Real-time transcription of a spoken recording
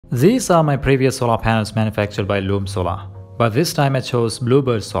These are my previous solar panels manufactured by Loom Solar, but this time I chose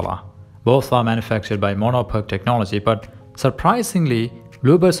Bluebird Solar. Both are manufactured by Monoperk technology, but surprisingly,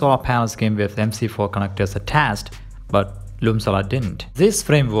 Bluebird solar panels came with MC4 connectors attached, but Loom Solar didn't. This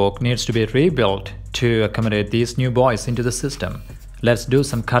framework needs to be rebuilt to accommodate these new boys into the system. Let's do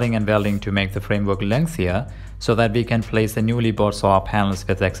some cutting and welding to make the framework lengthier so that we can place the newly bought solar panels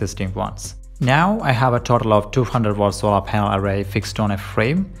with the existing ones. Now I have a total of 200 watt solar panel array fixed on a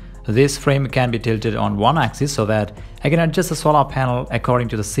frame. This frame can be tilted on one axis so that I can adjust the solar panel according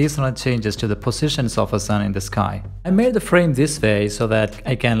to the seasonal changes to the positions of the sun in the sky. I made the frame this way so that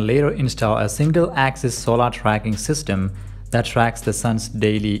I can later install a single axis solar tracking system that tracks the sun's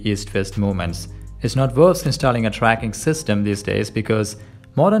daily east-west movements. It's not worth installing a tracking system these days because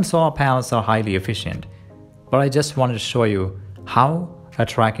modern solar panels are highly efficient. But I just wanted to show you how a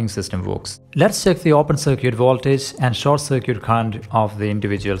tracking system works. Let's check the open circuit voltage and short circuit current of the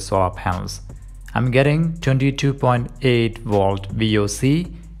individual solar panels. I'm getting 22.8 volt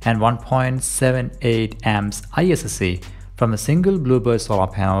VOC and 1.78 amps ISC from a single Bluebird solar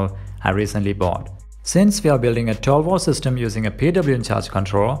panel I recently bought. Since we are building a 12 volt system using a PWM charge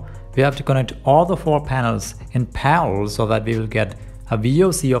controller, we have to connect all the 4 panels in parallel so that we will get a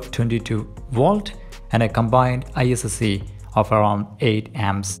VOC of 22 volt and a combined ISC of around 8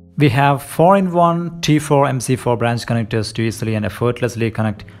 amps. We have 4-in-1 T4 MC4 branch connectors to easily and effortlessly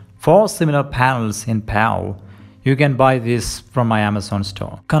connect 4 similar panels in parallel. You can buy this from my Amazon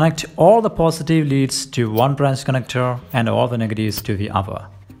store. Connect all the positive leads to one branch connector and all the negatives to the other.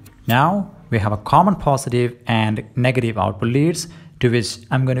 Now we have a common positive and negative output leads to which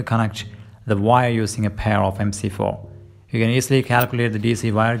I'm going to connect the wire using a pair of MC4. You can easily calculate the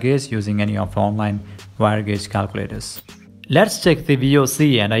DC wire gauge using any of the online wire gauge calculators. Let's check the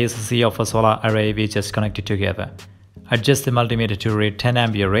VOC and ISC of a solar array we just connected together. Adjust the multimeter to read 10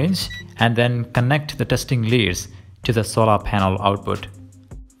 ampere range and then connect the testing leads to the solar panel output.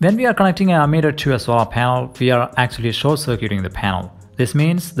 When we are connecting an ammeter to a solar panel, we are actually short circuiting the panel. This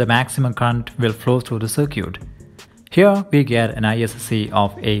means the maximum current will flow through the circuit. Here we get an ISC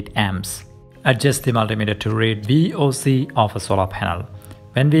of 8 amps. Adjust the multimeter to read VOC of a solar panel.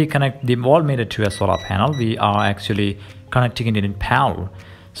 When we connect the voltmeter to a solar panel, we are actually connecting it in parallel,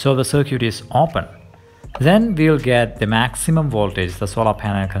 so the circuit is open. Then we'll get the maximum voltage the solar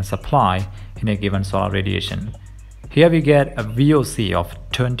panel can supply in a given solar radiation. Here we get a VOC of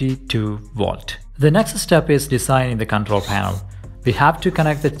 22 volt. The next step is designing the control panel. We have to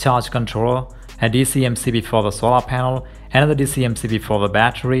connect the charge controller, a DC MCB for the solar panel, another DC MCB for the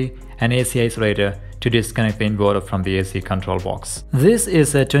battery, an AC isolator to disconnect the inverter from the AC control box. This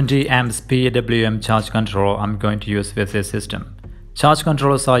is a 20 amps PWM charge controller I'm going to use with this system. Charge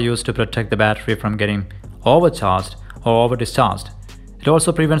controllers are used to protect the battery from getting overcharged or over-discharged. It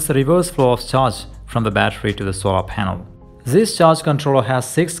also prevents the reverse flow of charge from the battery to the solar panel. This charge controller has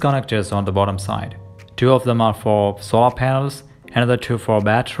 6 connectors on the bottom side. 2 of them are for solar panels, another 2 for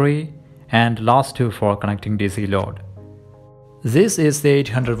battery, and last 2 for connecting DC load. This is the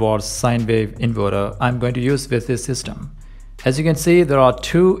 800 watts sine wave inverter I'm going to use with this system. As you can see, there are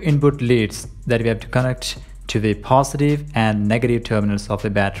 2 input leads that we have to connect to the positive and negative terminals of the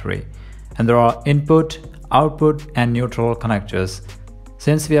battery. And there are input, output and neutral connectors.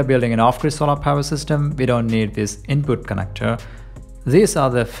 Since we are building an off-grid solar power system, we don't need this input connector. These are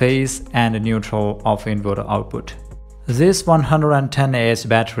the phase and neutral of inverter output. This 110 Ah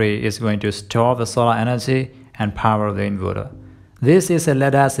battery is going to store the solar energy and power the inverter. This is a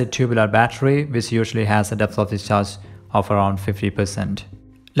lead-acid tubular battery which usually has a depth of discharge of around 50%.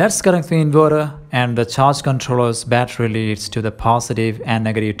 Let's connect the inverter and the charge controller's battery leads to the positive and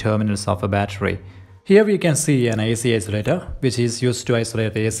negative terminals of a battery. Here we can see an AC isolator which is used to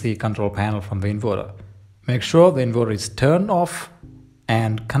isolate the AC control panel from the inverter. Make sure the inverter is turned off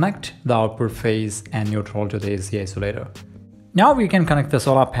and connect the output phase and neutral to the AC isolator. Now we can connect the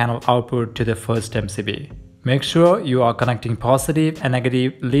solar panel output to the first MCB. Make sure you are connecting positive and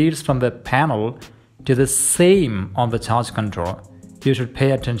negative leads from the panel to the same on the charge controller. You should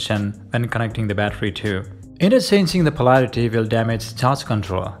pay attention when connecting the battery too. Interchanging the polarity will damage charge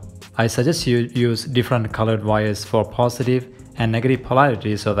controller. I suggest you use different colored wires for positive and negative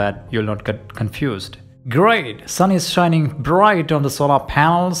polarity so that you'll not get confused. Great! Sun is shining bright on the solar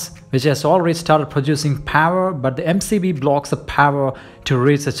panels, which has already started producing power, but the MCB blocks the power to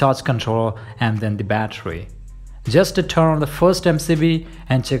reach the charge controller and then the battery. Just to turn on the first MCB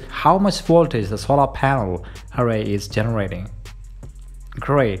and check how much voltage the solar panel array is generating.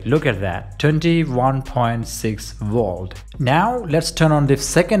 Great, look at that, 21.6 volt. Now let's turn on the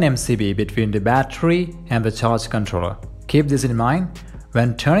second MCB between the battery and the charge controller. Keep this in mind.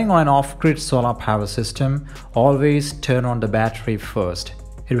 When turning on an off-grid solar power system, always turn on the battery first.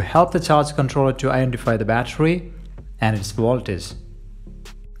 It will help the charge controller to identify the battery and its voltage.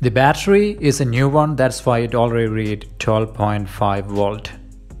 The battery is a new one, that's why it already read 12.5 volt.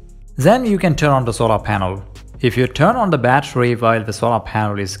 Then you can turn on the solar panel. If you turn on the battery while the solar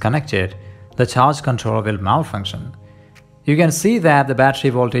panel is connected, the charge controller will malfunction. You can see that the battery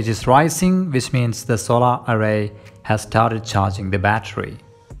voltage is rising, which means the solar array has started charging the battery.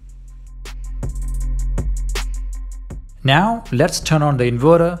 Now let's turn on the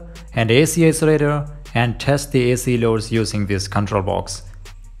inverter and AC isolator and test the AC loads using this control box.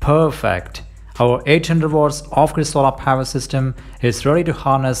 Perfect! Our 800 watts off-grid solar power system is ready to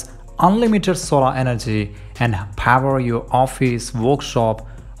harness unlimited solar energy and power your office, workshop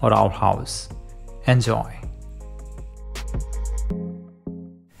or our house. Enjoy!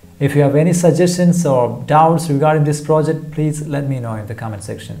 If you have any suggestions or doubts regarding this project, please let me know in the comment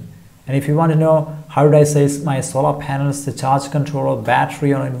section. And if you want to know how did I set my solar panels, the charge controller,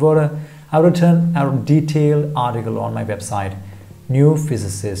 battery or inverter, I will return a detailed article on my website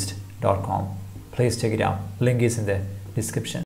newphysicist.com. Please check it out. Link is in the description.